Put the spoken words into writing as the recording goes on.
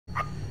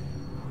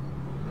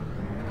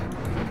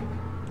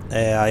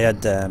I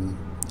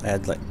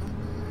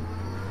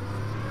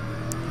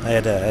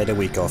had a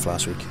week off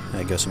last week.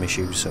 I got some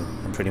issues, so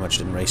I pretty much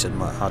didn't race it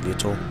hardly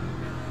at all.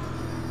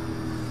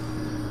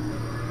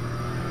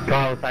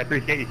 Carlos, I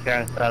appreciate you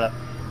sharing the setup.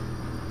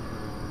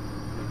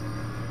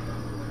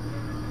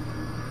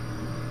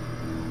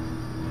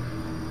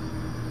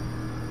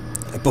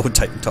 Both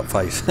Titan top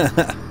 5.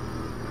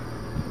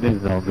 This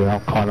is no good. I'm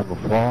car number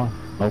 4.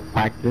 No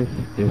practice.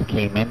 Just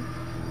came in.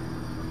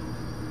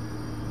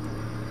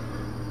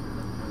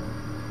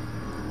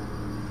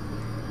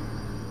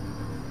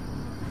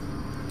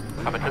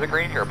 Coming to the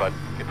green here, bud.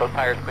 Get those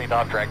tires cleaned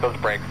off, drag those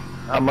brakes.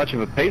 Not much of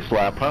a pace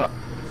lap, huh?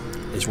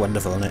 It's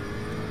wonderful, isn't it?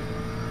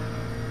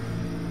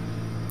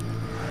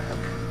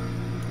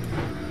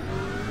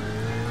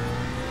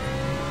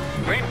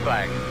 Green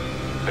flag.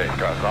 Base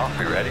drives off.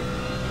 Be ready.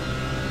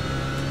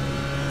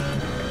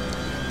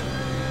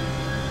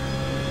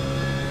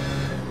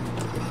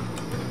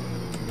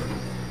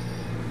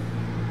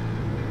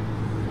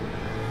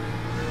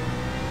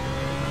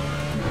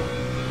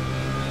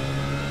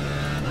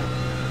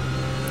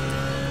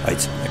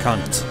 Right, I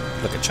can't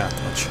look at chat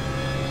much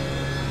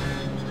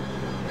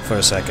for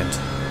a second.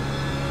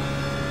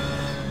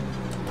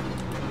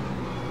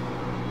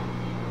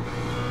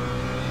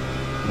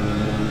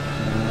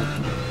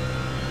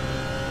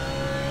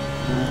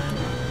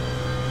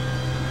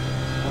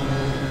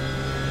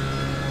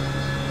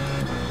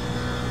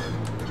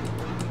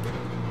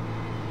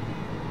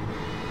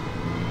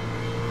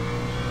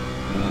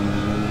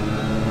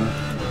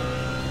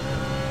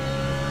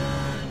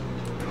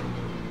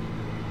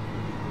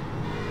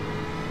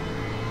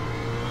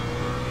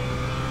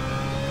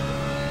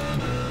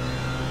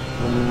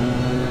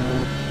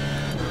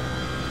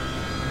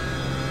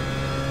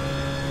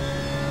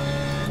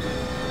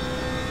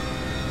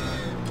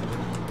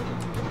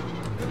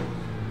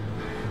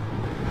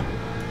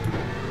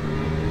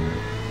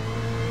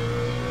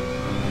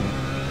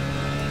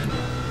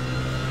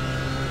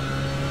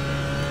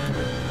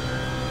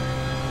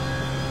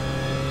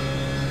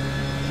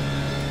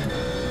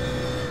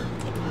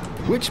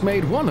 Which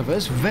made one of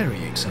us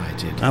very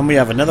excited. And we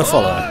have another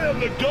follower. I am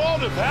the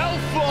god of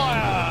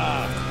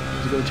hellfire!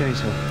 Did you go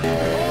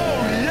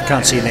chainsaw?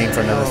 Can't see a name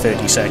for another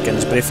 30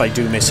 seconds, but if I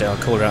do miss it, I'll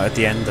call her out at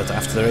the end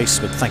after the race.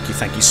 But thank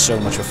you so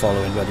much for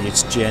following, buddy.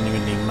 It's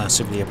genuinely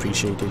massively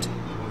appreciated.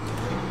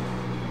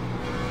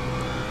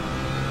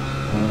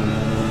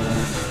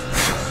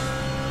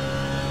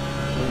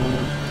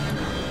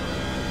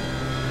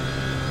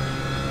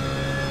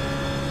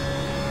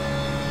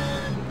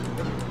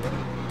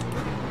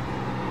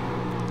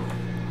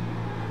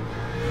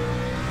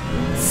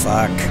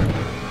 Fuck.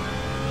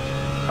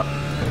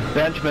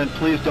 Benjamin,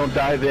 please don't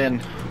dive in.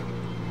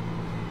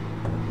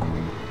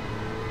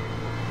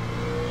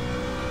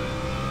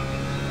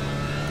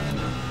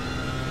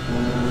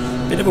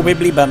 Bit of a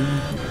wibbly bum.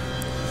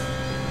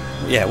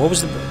 Yeah, what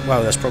was the...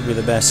 Wow, that's probably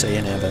the best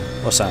saying ever.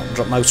 What's that?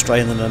 Drop mouse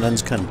drier than a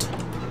nun's cunt.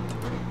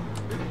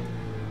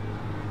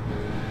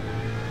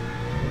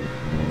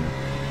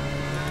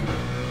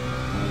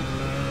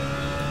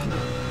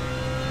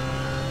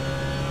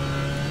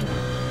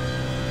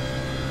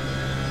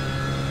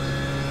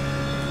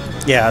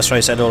 Yeah, that's what I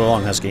said all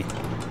along, Husky.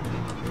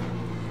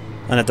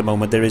 And at the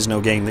moment there is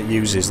no game that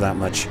uses that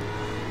much.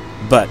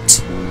 But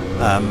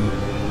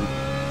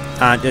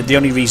the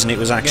only reason it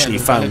was actually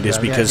found is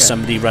because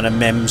somebody ran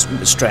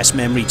a stress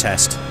memory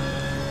test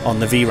on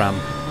the VRAM.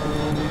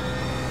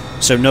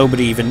 So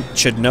nobody even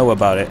should know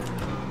about it.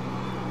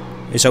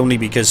 It's only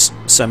because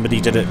somebody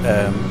did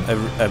a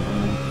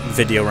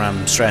video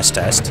RAM stress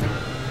test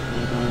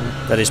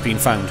that it's been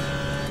found.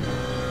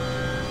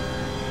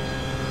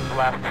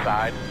 Left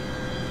side.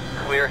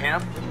 Clear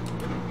him.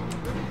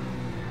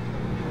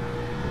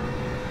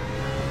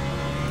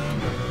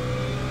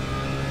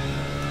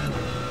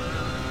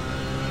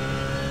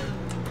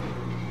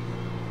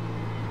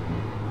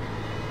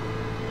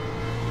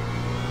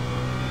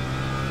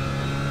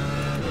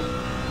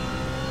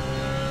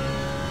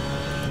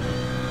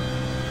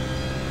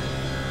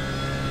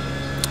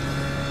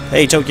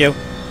 Hey, Tokyo.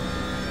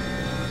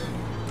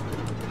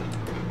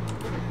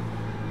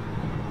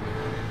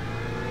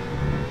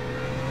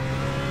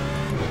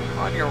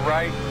 On your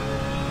right.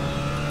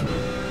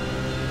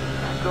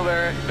 Still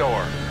there at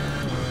door.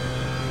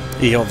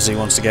 He obviously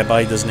wants to get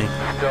by, doesn't he?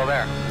 Still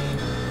there.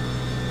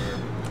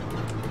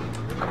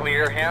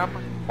 Clear him.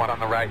 One on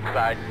the right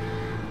side.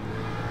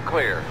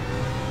 Clear.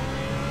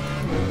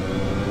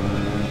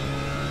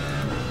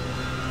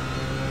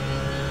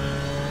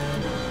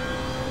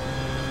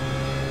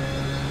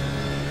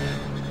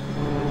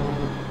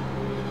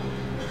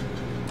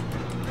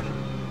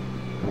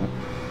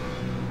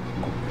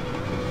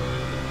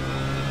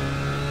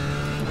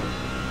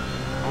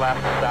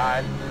 Left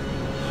side.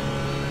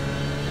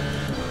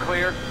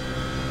 Clear.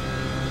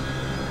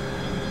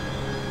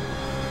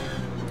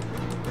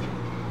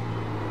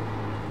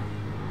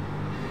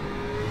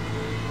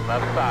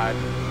 Left side.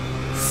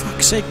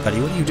 Fuck's sake,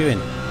 buddy, what are you doing?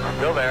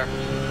 Still there.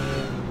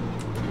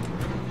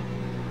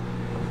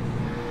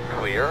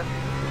 Clear.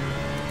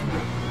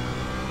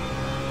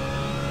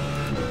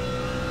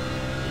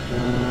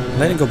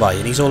 Let him go by,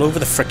 and he's all over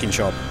the frickin'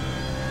 shop.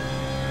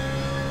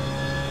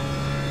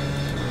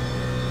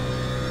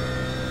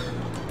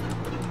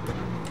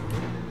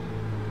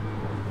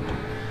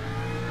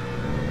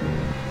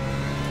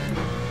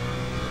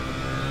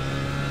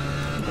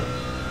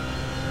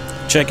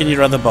 Check in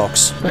your other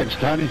box. Thanks,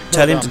 Tony.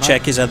 Tell him to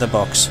check his other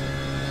box.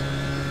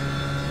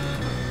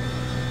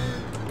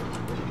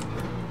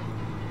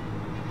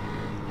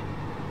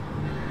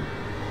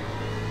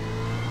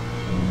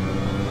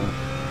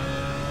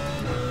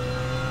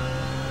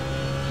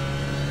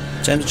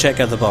 Tell him to check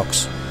other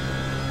box.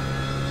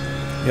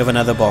 You have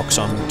another box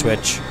on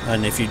Twitch,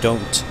 and if you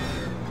don't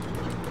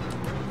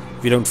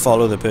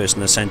follow the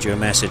person that sent you a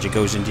message, it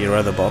goes into your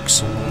other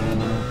box.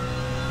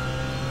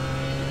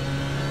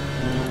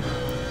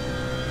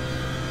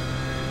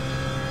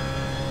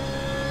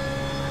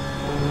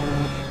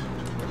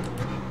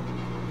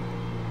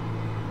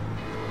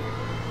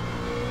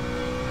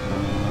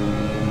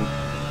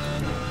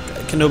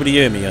 Can nobody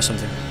hear me or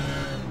something?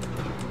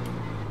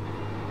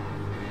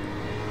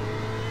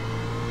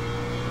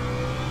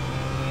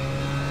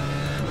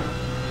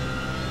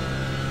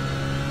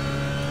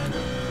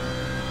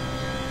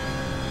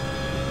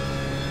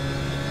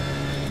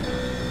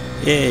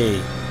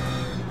 Yay!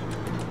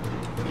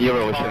 You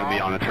really shouldn't be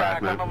on the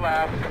track, man. On the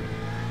left.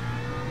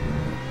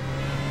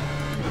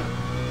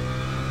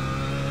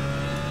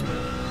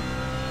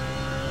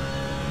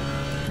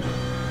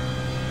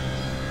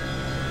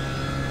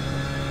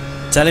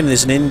 Tell him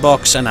there's an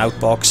in-box, an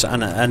out-box,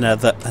 and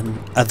another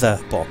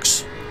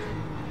box.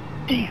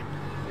 Damn.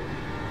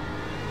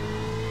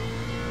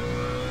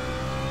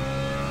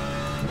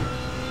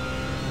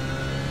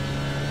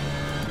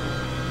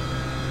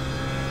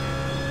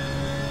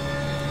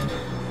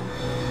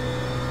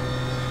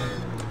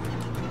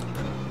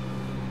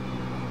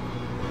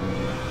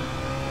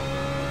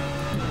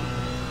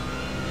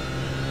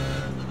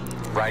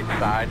 Right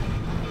side.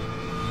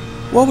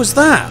 What was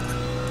that?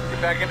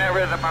 Get back in that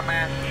rhythm, my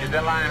man. Shoot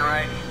that line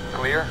right.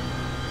 Clear.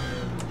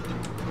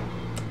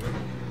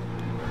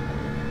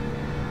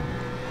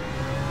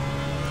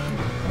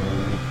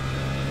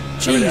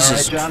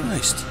 Jesus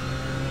Christ.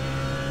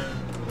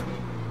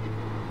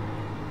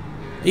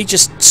 He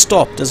just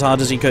stopped as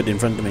hard as he could in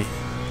front of me.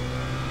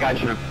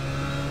 Gotcha.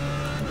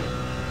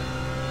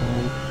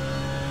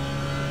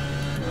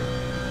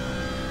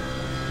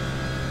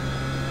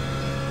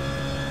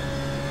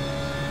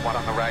 One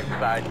on the right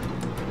side.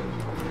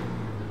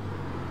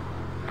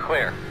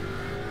 Clear.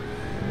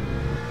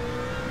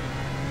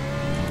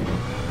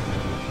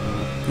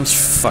 This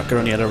fucker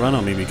only had a run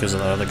on me because of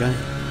that other guy.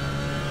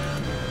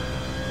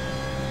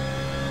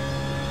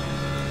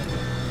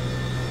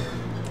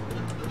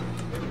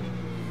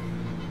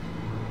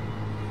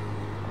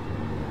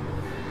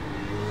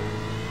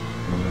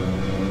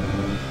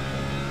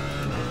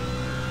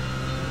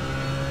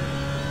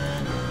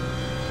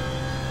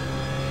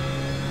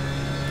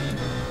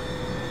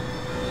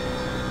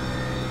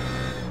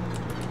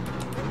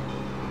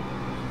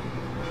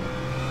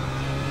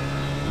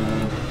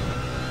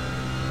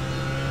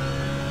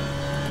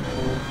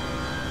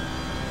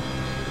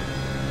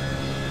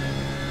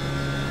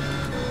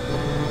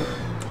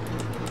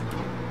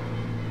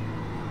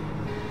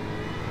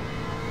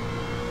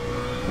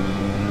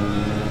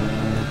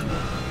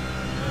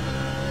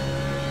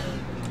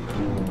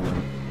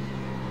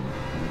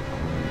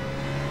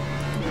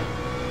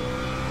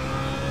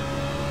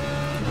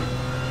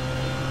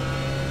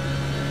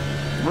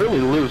 Really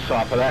loose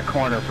off of that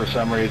corner for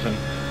some reason.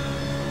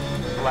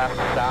 Left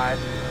side.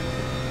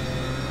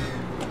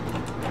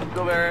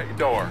 Still there at your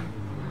door.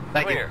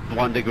 Thank Clear. you.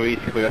 1 degree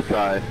clear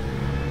side.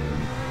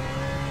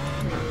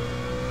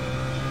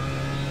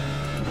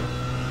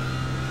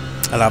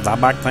 I'll have that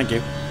back, thank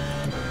you.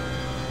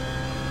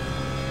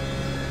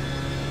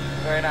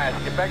 Very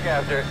nice. Get back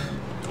after it.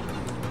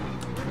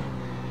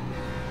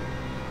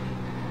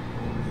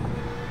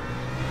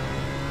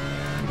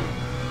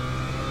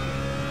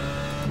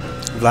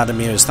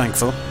 Vladimir is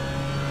thankful.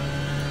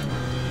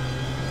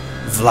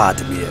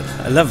 Vladimir.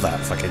 I love that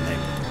fucking name.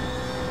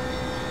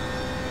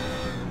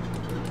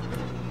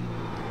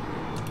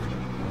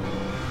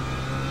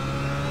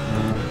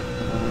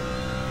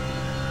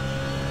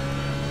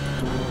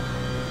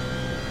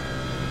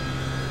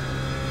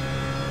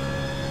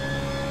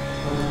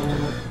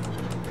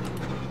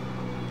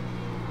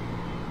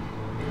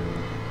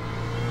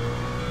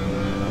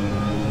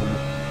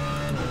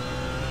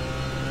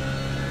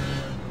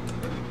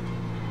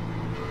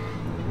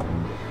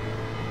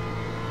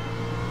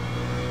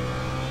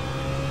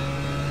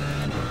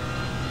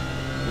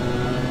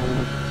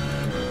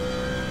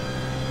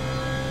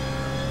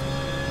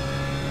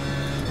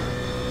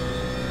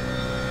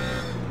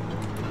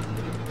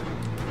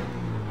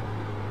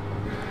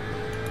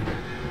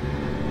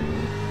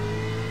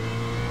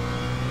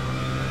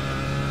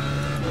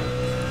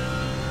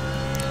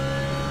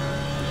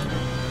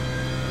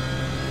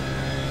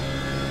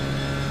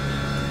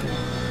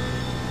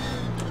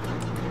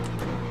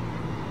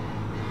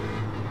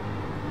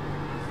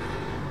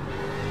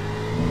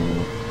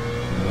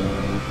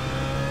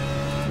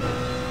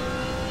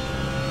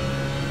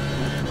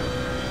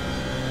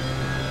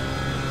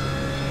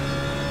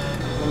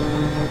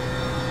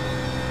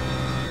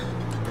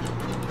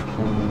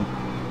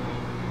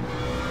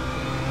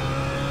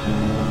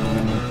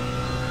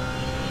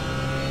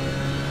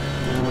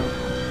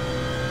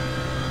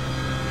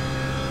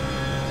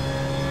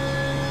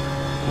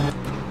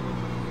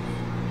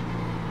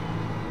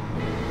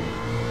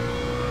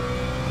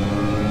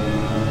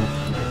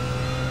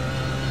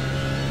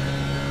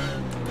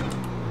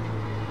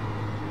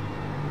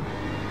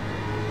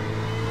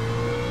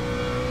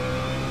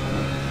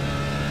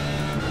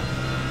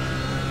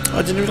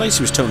 I didn't realise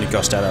he was Tony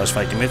Costello I was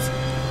fighting with.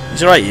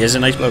 He's alright, he is a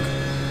nice bloke.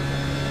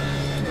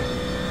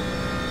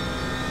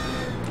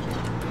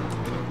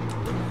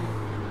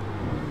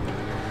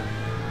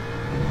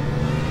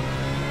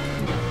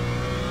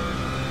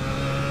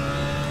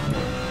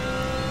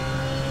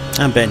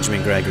 And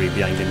Benjamin Gregory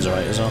behind him's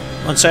alright as well.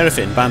 On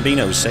Seraphin,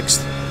 Bambino's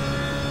 6th.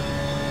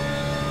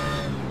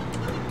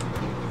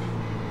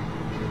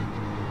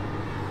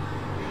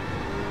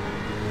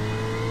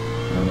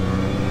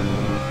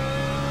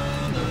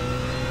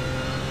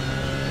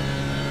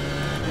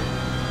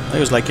 I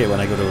always like it when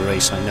I go to a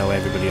race and I know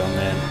everybody on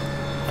there,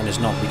 and it's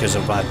not because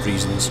of bad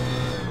reasons.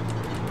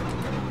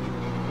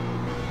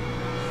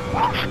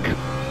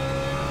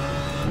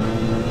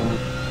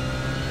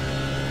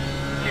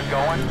 Keep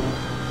going.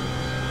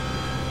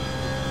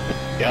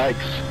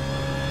 Yikes.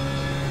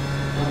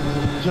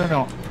 I don't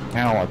know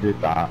how I did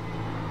that.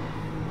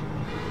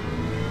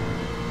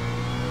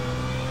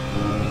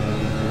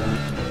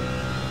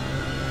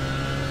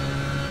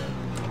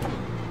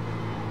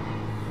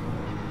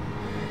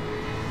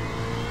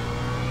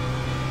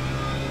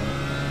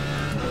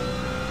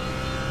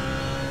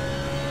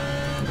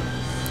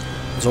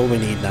 All we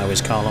need now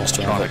is Carlos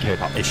to have keep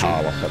up an the issue.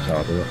 Carlos, that's how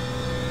I do it.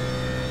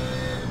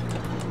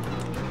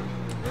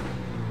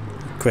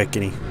 Quick,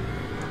 Guinea.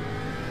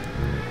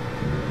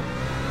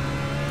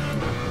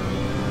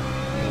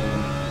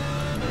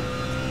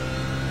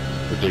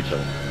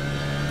 Ridiculous.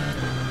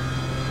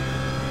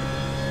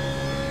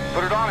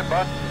 Put it on it,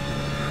 bud.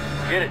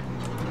 Get it.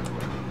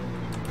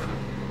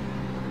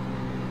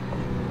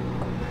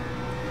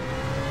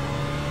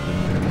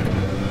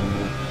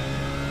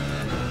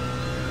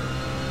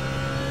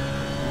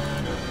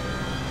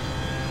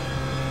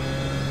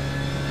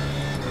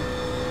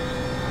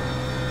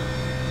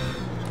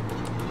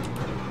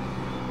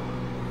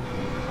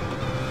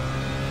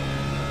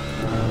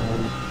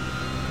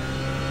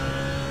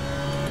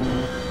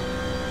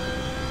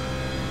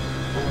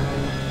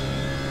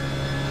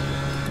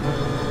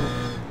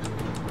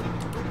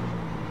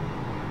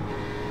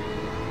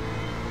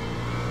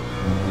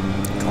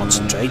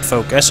 Concentrate,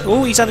 focus.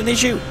 Oh, he's had an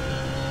issue.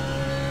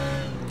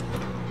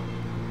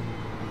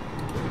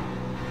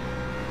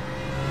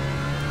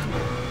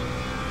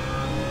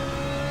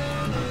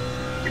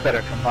 You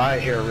better come by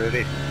here,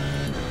 Rudy.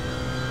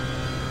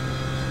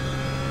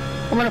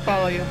 I'm gonna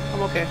follow you.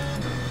 I'm okay.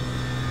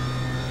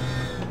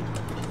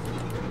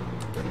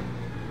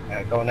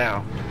 Yeah, go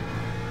now.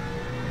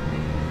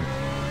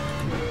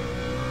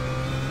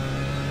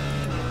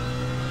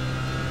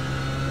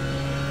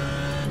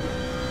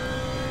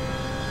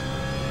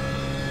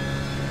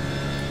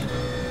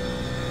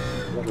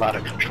 A lot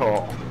of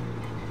control.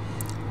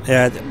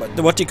 Yeah,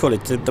 what do you call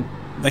it?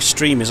 My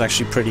stream is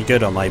actually pretty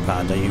good on my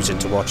pad. I use it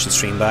to watch the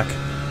stream back,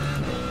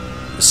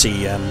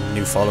 see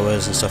new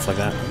followers and stuff like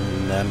that,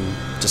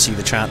 and to see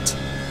the chat.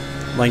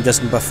 Mine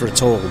doesn't buffer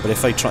at all. But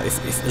if I try,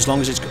 if as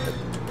long as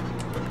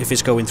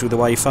it's going through the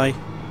Wi-Fi.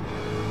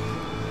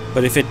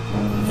 But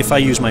if I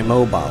use my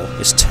mobile,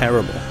 it's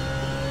terrible.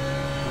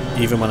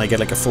 Even when I get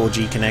like a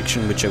 4G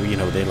connection, which are, you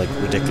know, they're like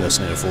ridiculous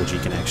in a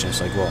 4G connection.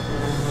 It's like what,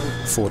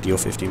 40 or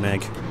 50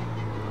 meg.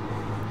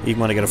 Even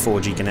when I get a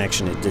 4G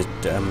connection, it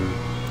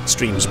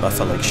streams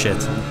buffer like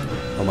shit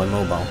on my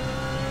mobile.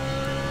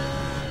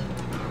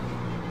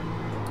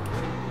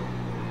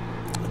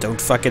 Don't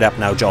fuck it up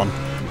now, John.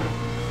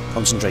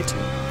 Concentrate.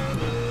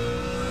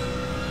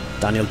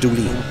 Daniel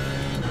Dooley.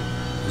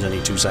 He's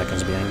only 2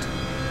 seconds behind.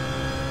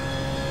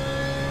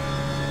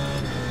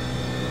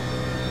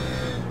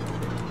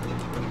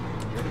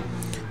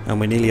 And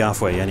we're nearly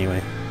halfway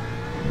anyway.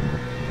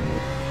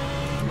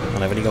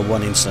 And I've only got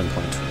one incident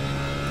point.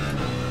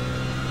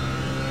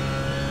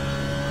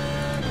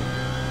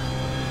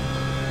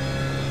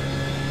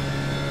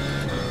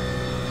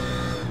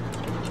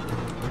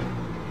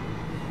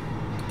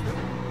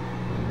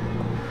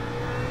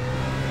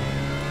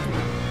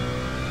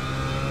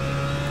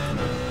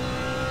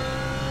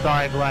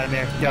 Sorry,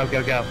 Vladimir. Go,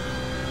 go, go.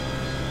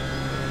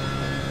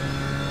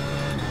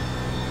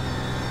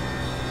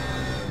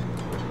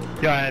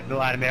 Go ahead,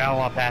 Vladimir. I don't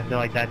want to pass it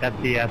like that. That's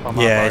BS on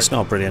my Yeah, part. it's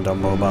not brilliant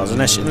on mobiles.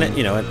 Unless,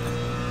 you know,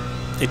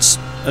 it's,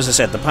 as I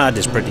said, the pad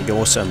is pretty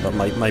awesome, but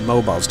my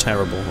mobile's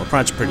terrible. My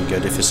pad's pretty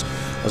good if it's,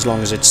 as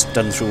long as it's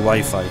done through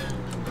Wi-Fi.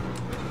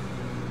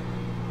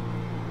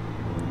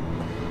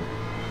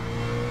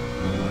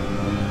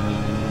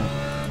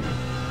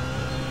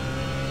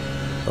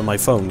 But my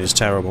phone is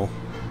terrible.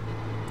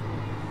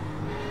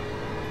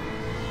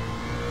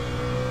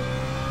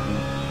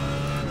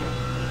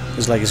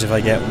 It's like as if I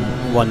get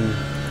one,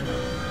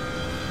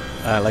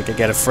 like I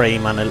get a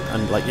frame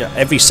and like, yeah,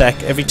 every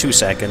 2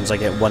 seconds I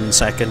get 1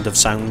 second of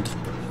sound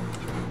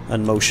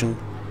and motion.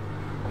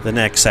 The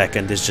next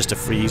second is just a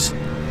freeze.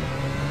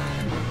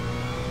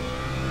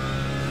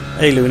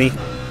 Hey Looney.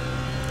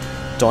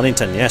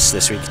 Donington, yes,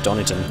 this week,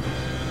 Donington.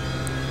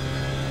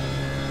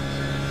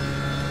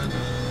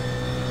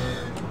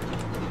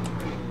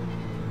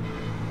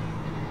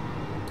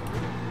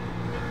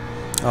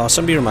 Oh,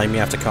 somebody remind me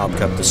after Carb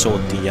Cup to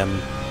sort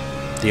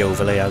the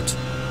overlay out.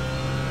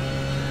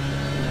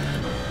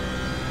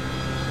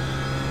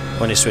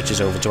 When it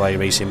switches over to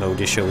iRacing mode,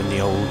 it's showing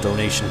the old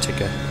donation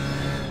ticker.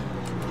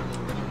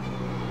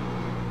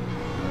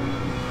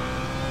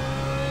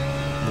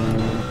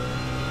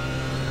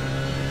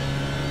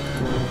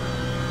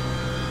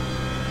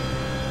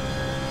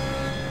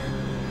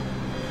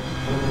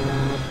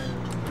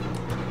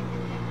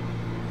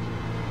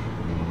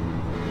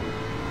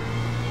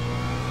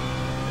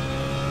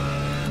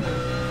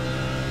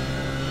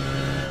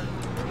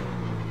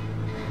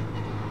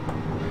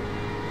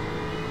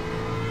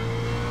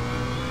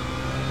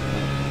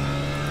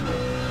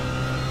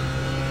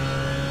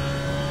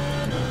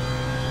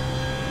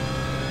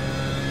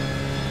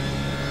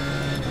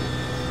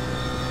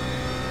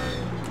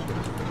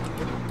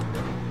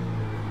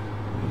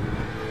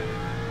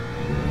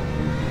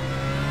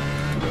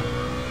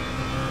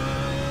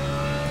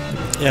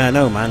 Yeah, I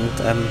know, man.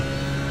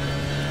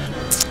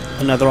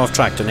 Another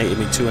off-track donated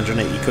me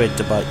 280 quid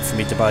to buy, for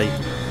me to buy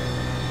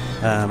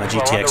a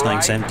GTX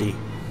 970.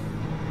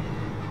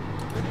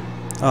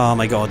 Oh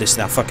my god, it's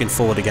that fucking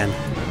Ford again.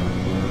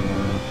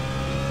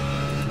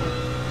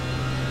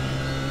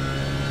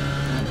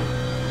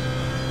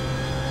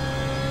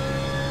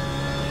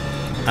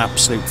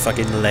 Absolute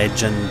fucking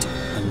legend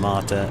and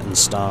martyr and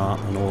star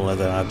and all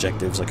other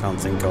adjectives I can't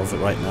think of it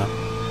right now.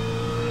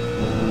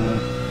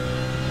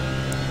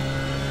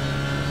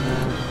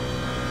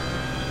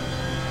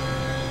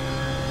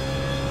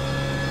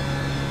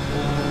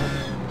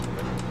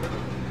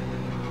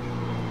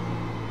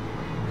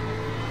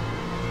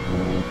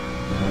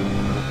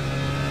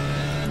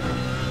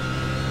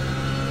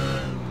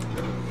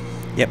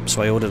 Yep,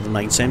 so I ordered the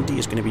 970,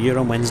 it's going to be here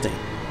on Wednesday.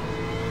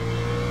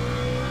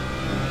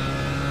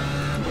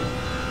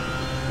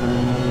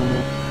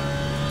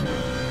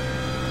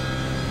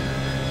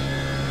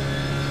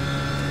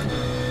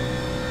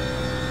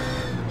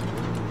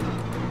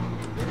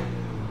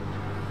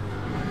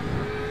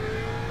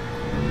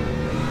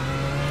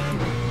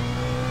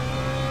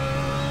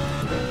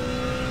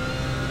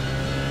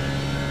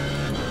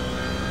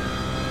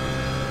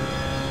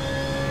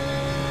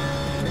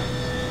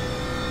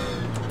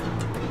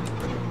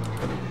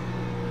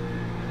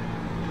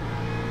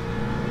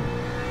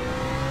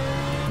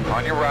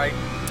 On your right.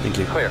 Thank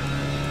you. Clear.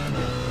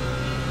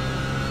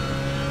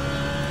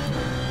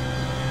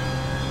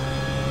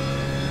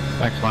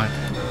 Thanks, Mike.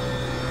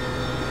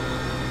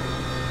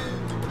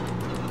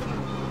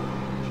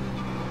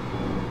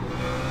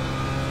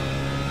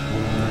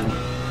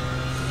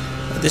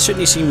 There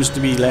certainly seems to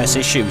be less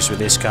issues with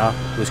this car,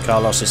 with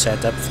Carlos's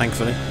setup,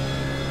 thankfully.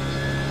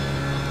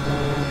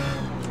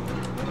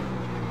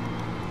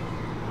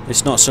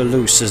 It's not so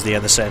loose as the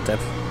other setup.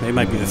 It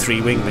might be the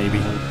 3-wing,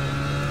 maybe.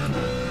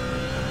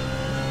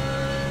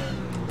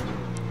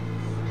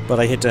 But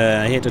I hit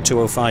a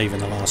 205 in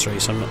the last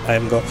race. I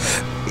haven't got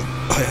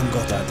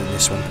that in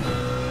this one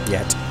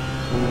yet.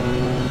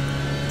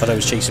 But I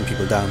was chasing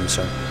people down,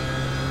 so.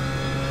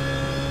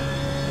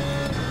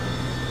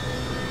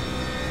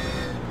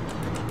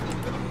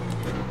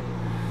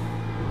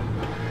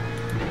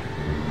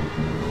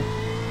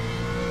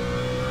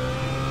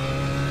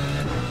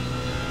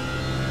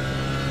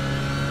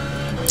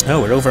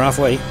 Oh, we're over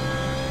halfway.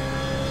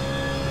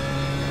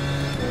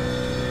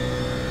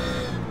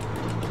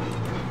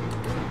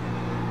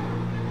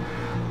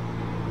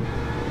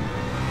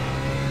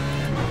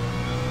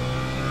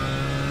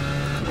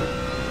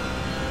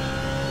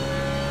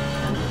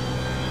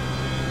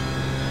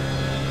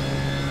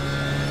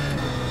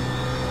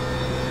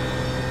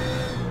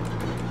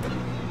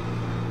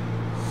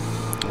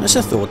 As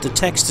I thought, the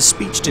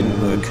text-to-speech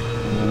didn't work.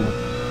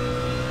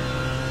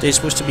 There's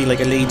supposed to be like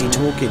a lady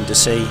talking to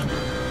say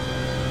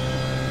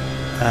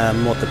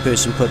what the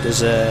person put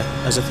as a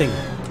thing.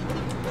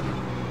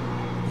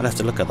 I'll have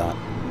to look at that.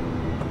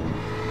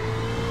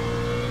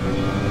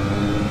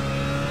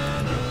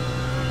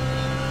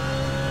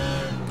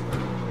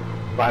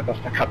 Right us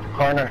to cut the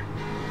corner.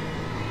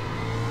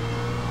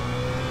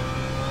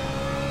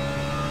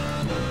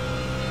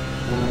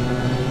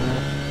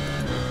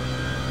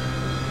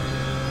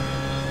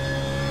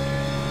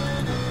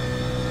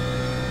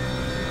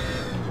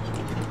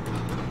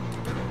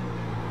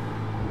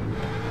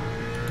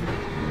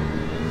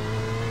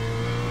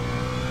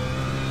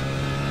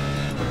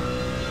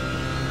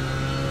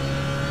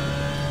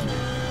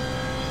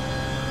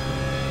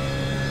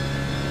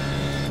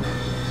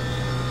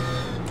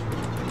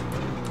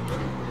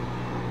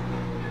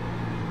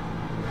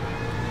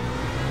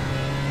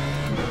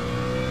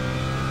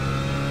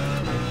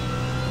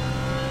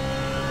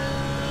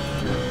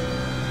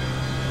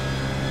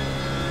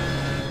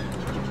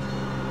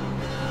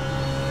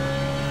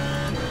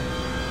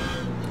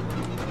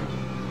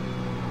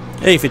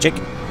 Hey, Fidget.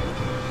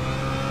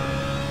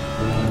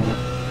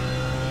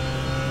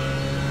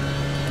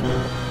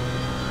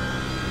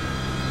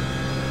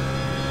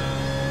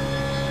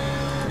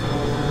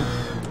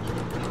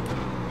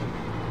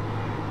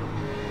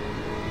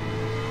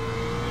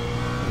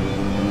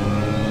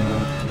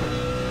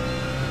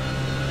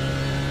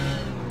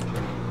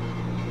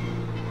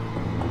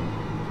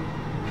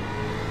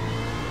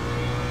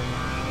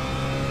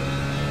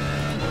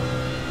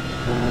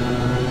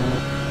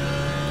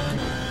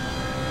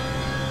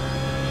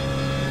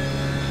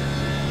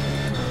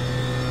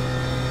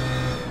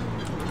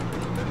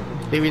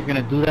 Stevie's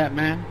gonna do that,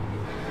 man?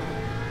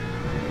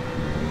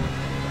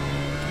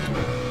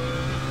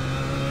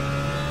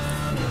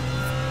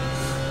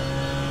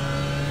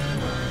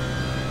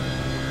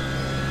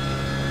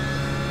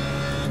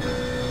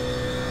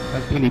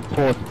 That's really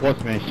poor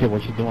sportsmanship,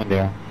 what you doing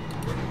there.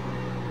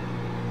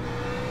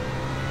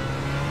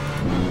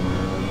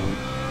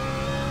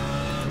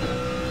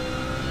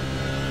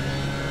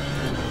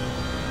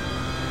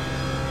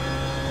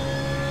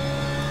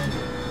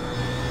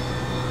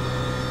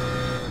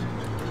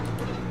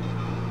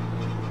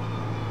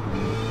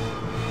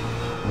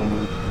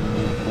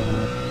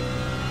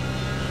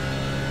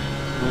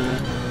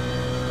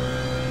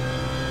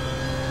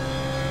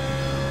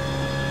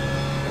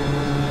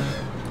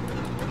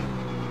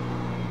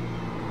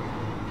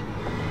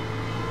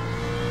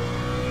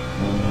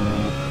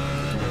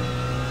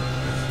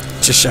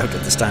 Just shout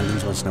at the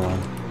standings once in a while.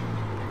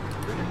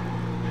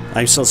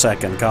 I'm still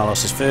second,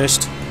 Carlos is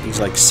first, he's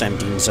like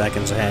 17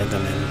 seconds ahead,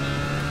 and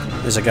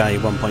then there's a guy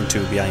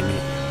 1.2 behind me,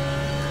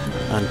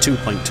 and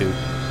 2.2.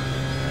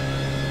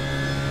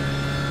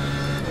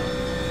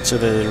 So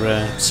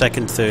they're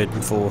second, third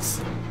and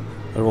fourth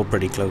are all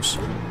pretty close.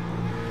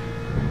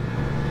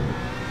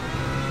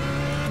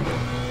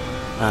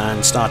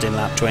 And starting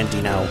lap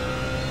 20 now.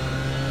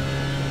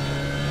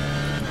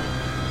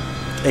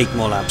 8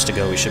 more laps to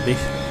go, it should be.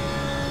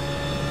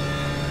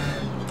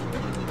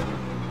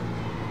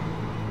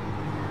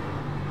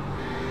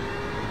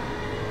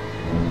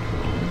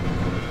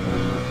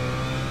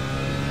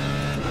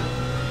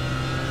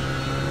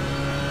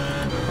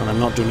 And I'm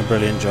not doing a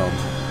brilliant job.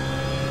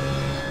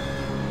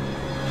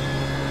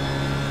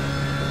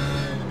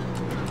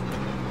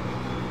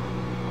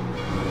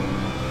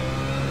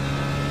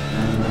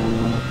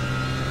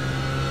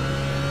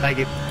 Thank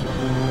you.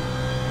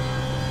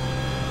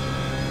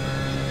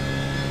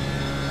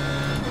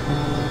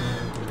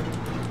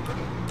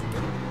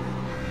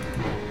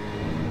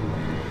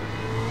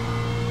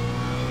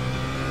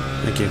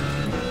 Thank you.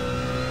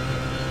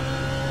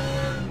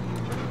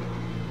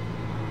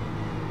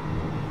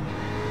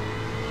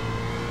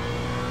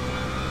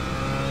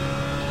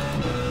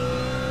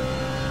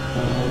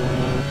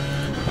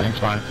 Thanks,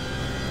 fine.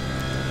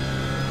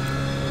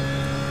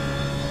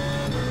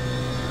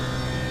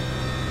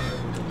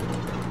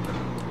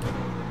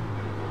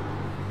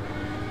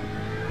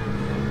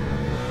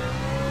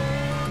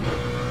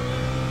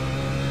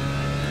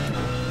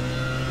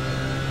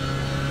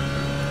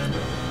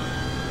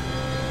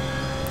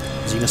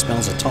 Xena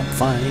spells a top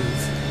 5.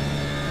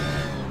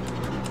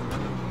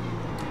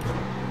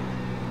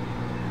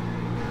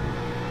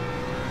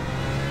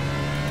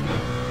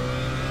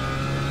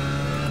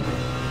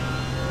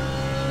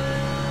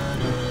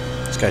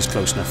 This guy's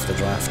close enough for the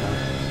draft now.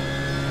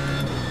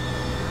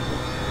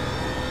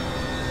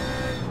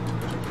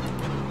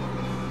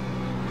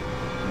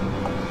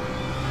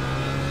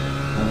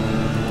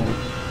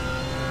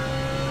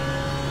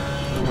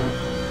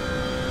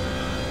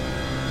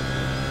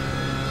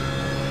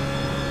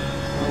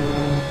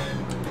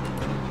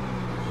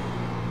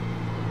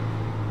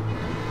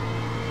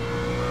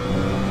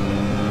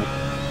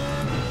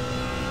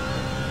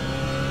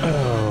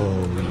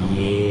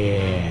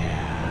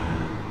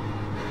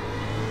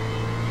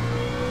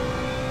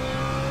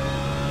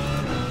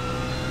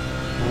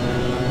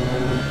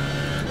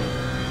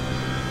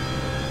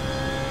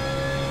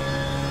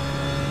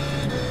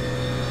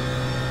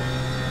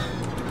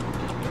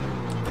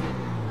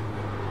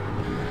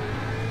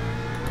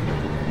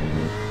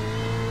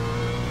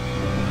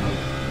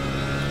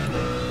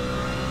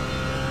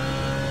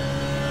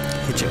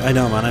 I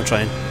know, man, I'm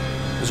trying.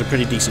 It was a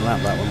pretty decent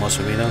lap, that one was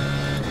for me, though.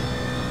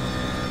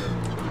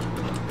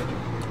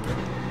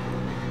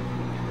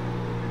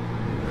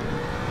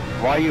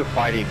 Why are you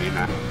fighting me,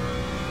 man?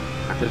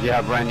 Because you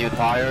have brand new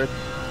tires?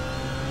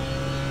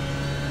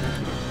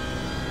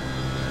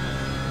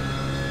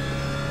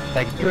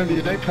 Thank you. Trendy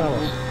today,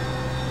 Carlos.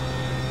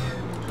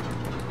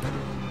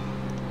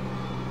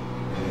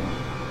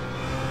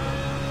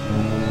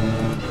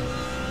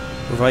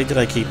 Provided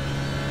I keep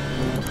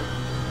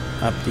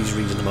up these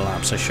reasonable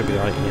laps, I should be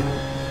right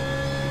here.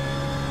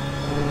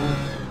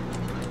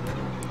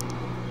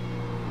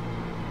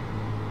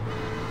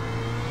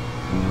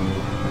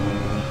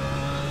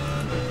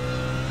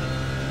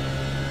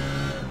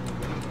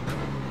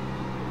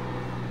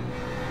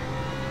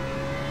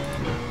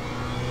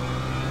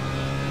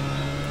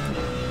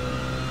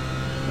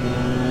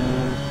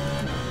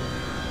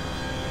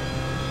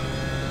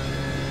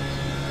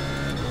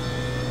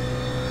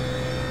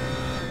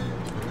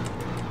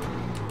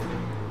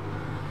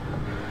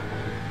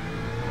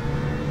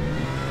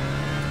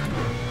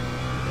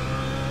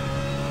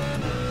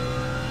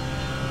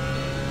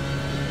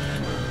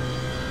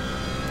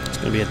 It's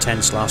going to be a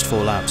tense last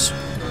 4 laps.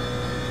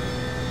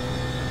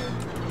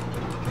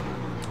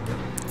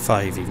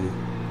 5 even.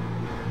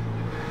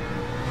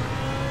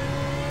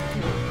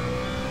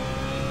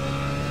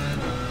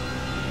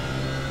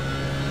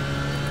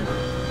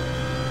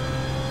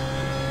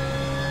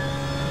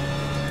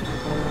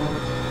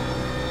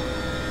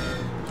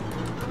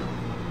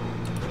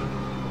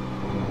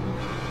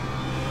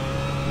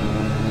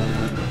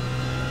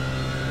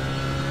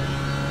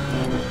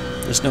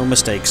 There's no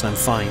mistakes and I'm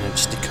fine. I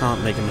just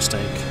can't make a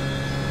mistake.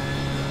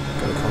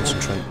 Gotta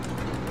concentrate.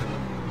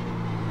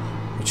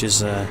 Which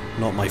is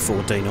not my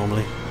forte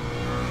normally.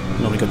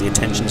 Normally got the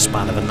attention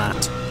span of a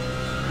gnat.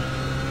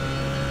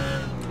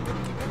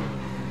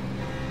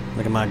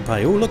 Like a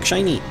magpie. Oh, look,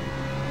 shiny!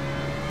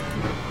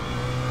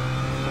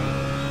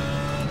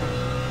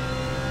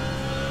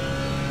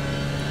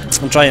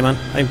 I'm trying, man.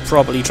 I'm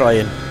properly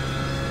trying.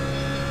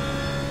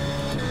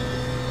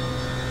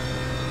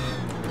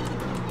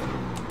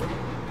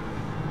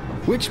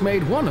 Which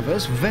made one of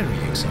us very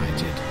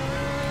excited.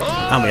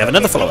 And we have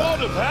another follower.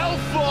 God of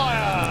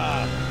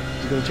hellfire!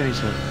 He's gonna change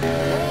something.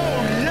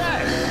 Oh,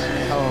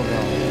 yes! Oh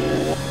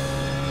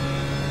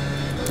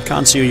I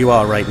can't see who you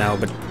are right now,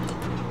 but...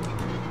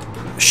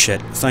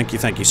 Shit. Thank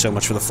you so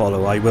much for the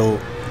follow. I will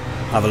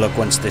have a look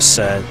once this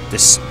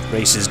this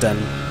race is done,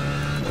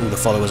 who the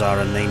followers are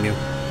and name you.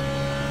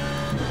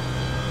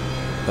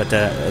 But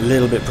a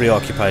little bit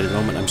preoccupied at the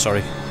moment, I'm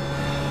sorry.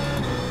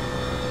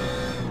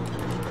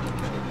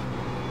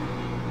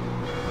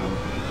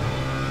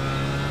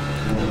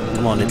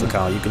 Come on, little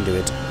car, you can do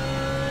it.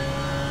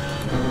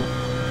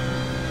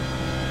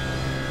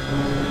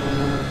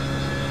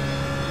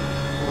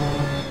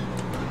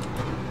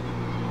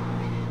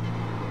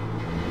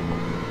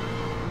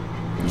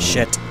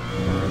 Shit.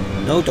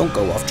 No, don't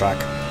go off track.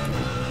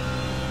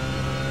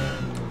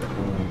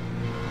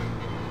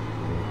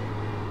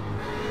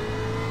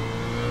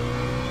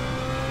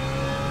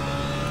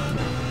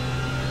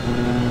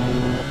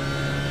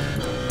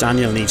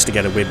 Daniel needs to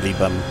get a wibbly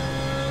bum.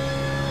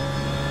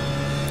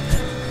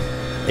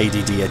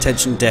 ADD,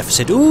 attention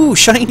deficit. Ooh,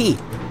 shiny! You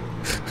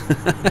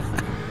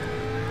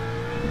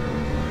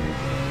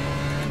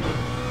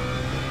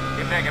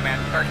take it, man.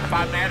 Search the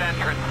bottom net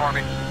entrance for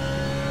me.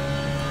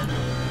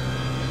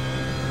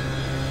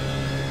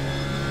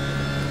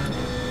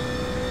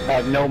 I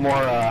have no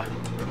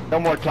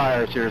more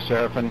tires here,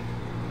 Seraphin.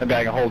 Maybe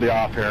I can hold you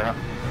off here, huh?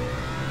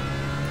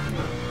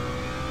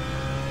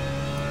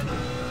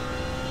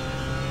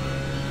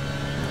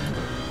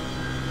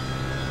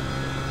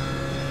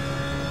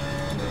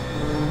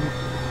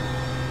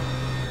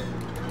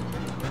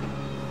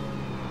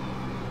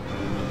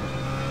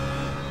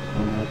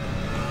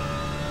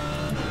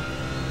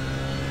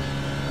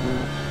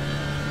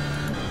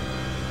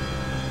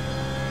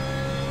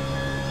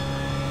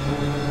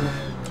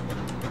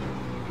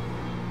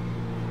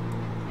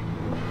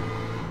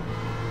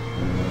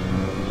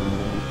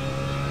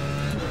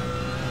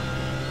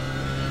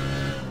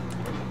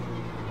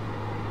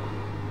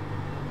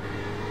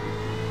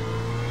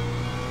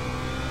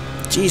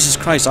 Jesus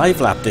Christ, I've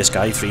lapped this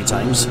guy 3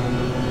 times.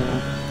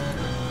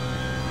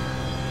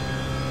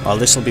 Well,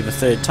 this will be the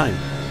 3rd time.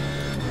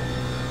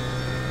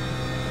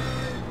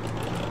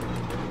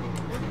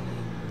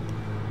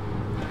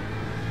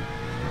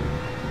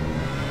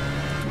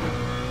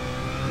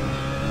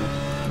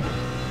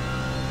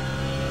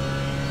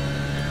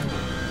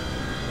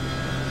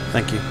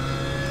 Thank you.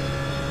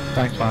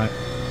 Thanks, mate.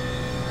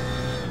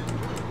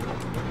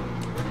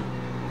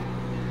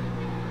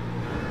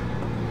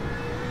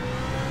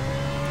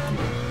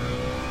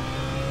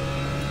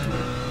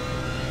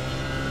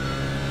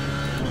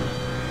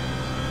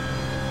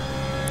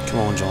 Come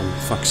on, John,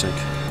 fuck's sake.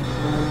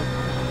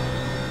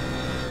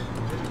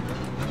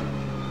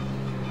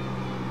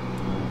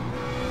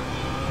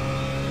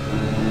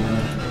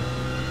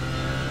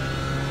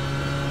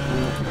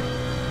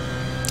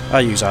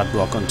 I use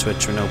AdBlock on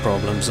Twitch with no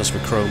problems. That's for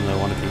Chrome though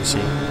on a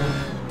PC.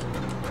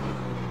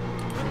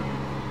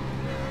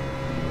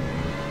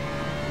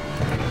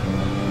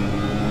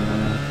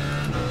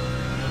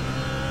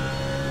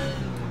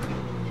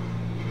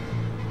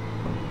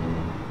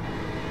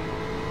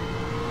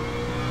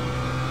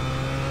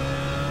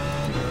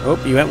 Oh,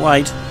 you went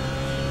wide.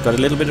 Got a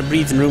little bit of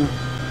breathing room.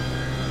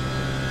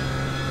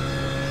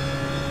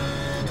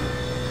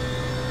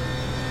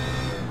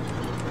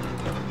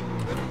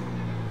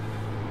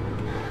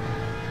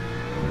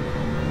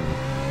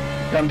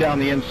 Come down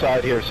the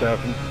inside here,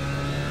 Seraphin.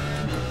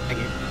 Thank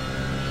you.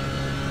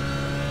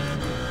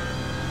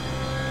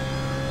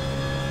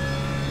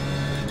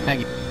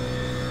 Thank you.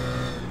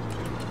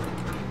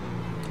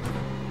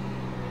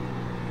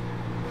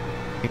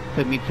 It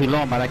took me too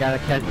long, but I gotta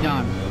catch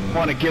on.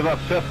 Want to give up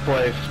 5th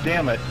place?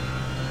 Damn it!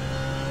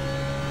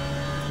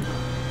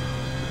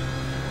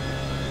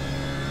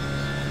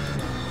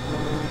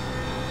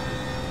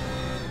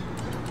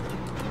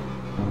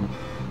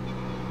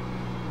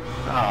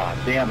 Ah,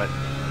 damn it!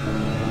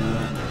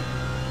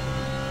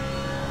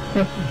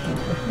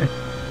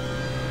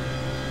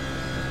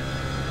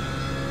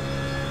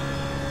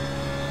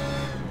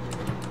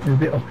 It's a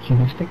bit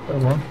opportunistic, but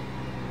one.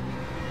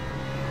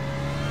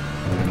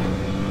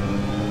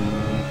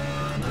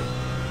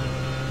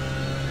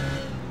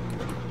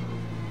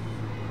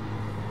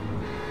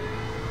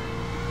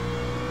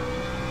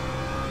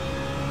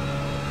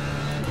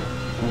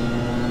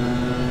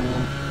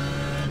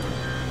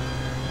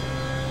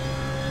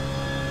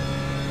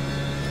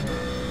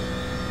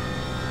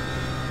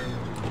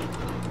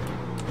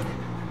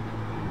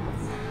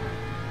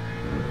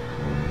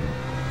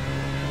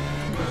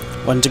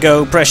 One to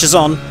go, pressure's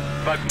on.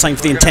 But Time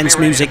for the we're gonna intense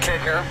be ready music. to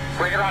pit here.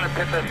 Bring it on and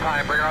pit this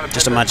time. Bring it on and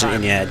Just pit imagine it this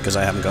in time. your head, because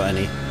I haven't got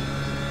any.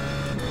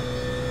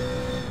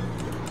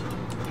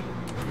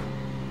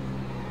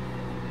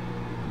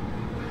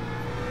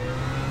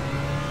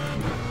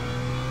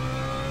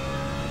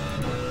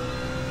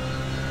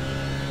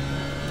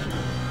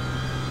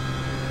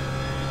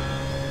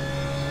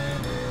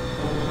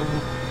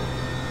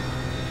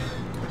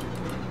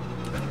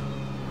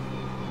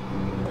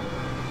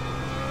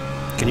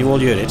 Can you all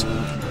hear it?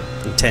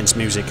 Intense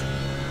music.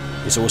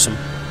 It's awesome.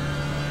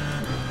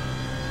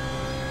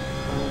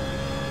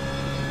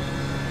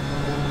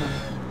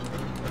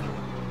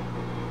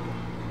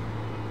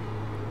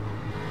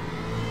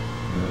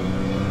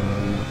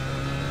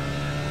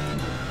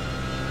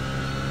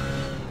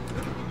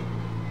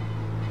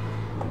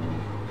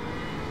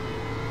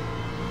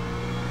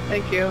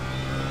 Thank you.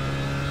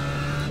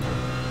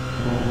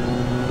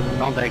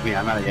 Don't thank me,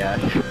 I'm out of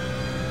gas.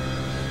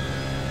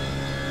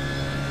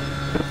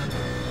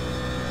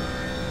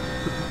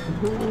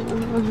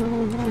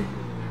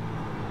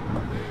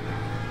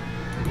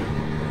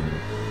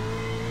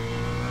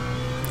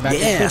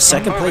 Yeah,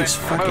 second place.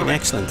 Fucking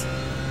excellent.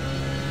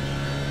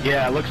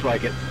 Yeah, it looks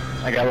like it.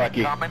 I got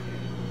lucky. Coming.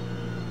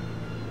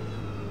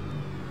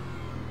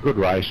 Good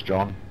race,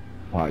 John.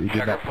 You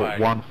did not put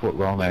 1 foot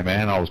wrong there,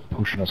 man. I was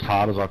pushing as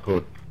hard as I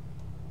could.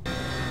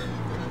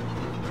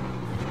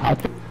 I'll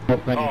take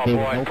it when Oh, you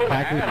boy. no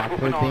practice, my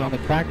first day on the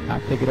track,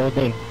 I'll take it all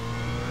day.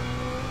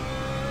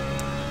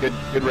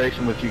 Good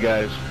racing with you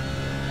guys.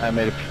 I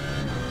made it.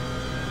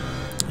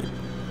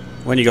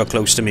 When you got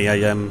close to me,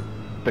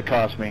 That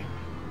cost me.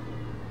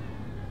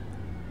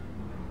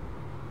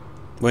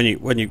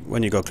 when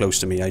you got close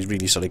to me, I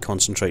really started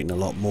concentrating a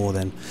lot more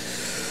then.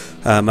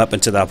 Up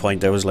until that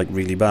point, I was like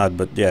really bad,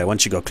 but yeah,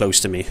 once you got close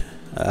to me,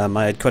 I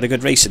had quite a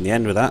good race in the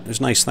end with that. It was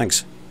nice,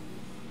 thanks.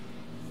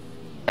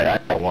 I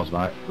was,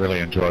 mate. Really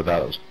enjoyed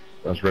that. It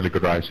was really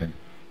good racing.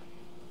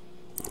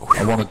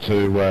 I wanted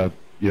to,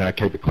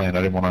 keep it clean.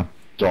 I didn't want to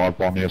dive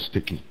bomb you or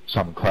stick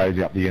something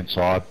crazy up the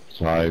inside.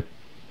 So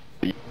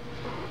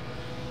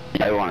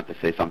I wanted to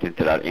say something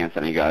to that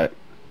Anthony guy,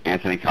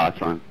 Anthony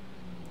Cotron.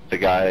 The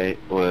guy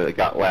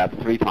got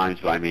lapped 3 times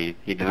by me.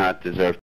 He did not deserve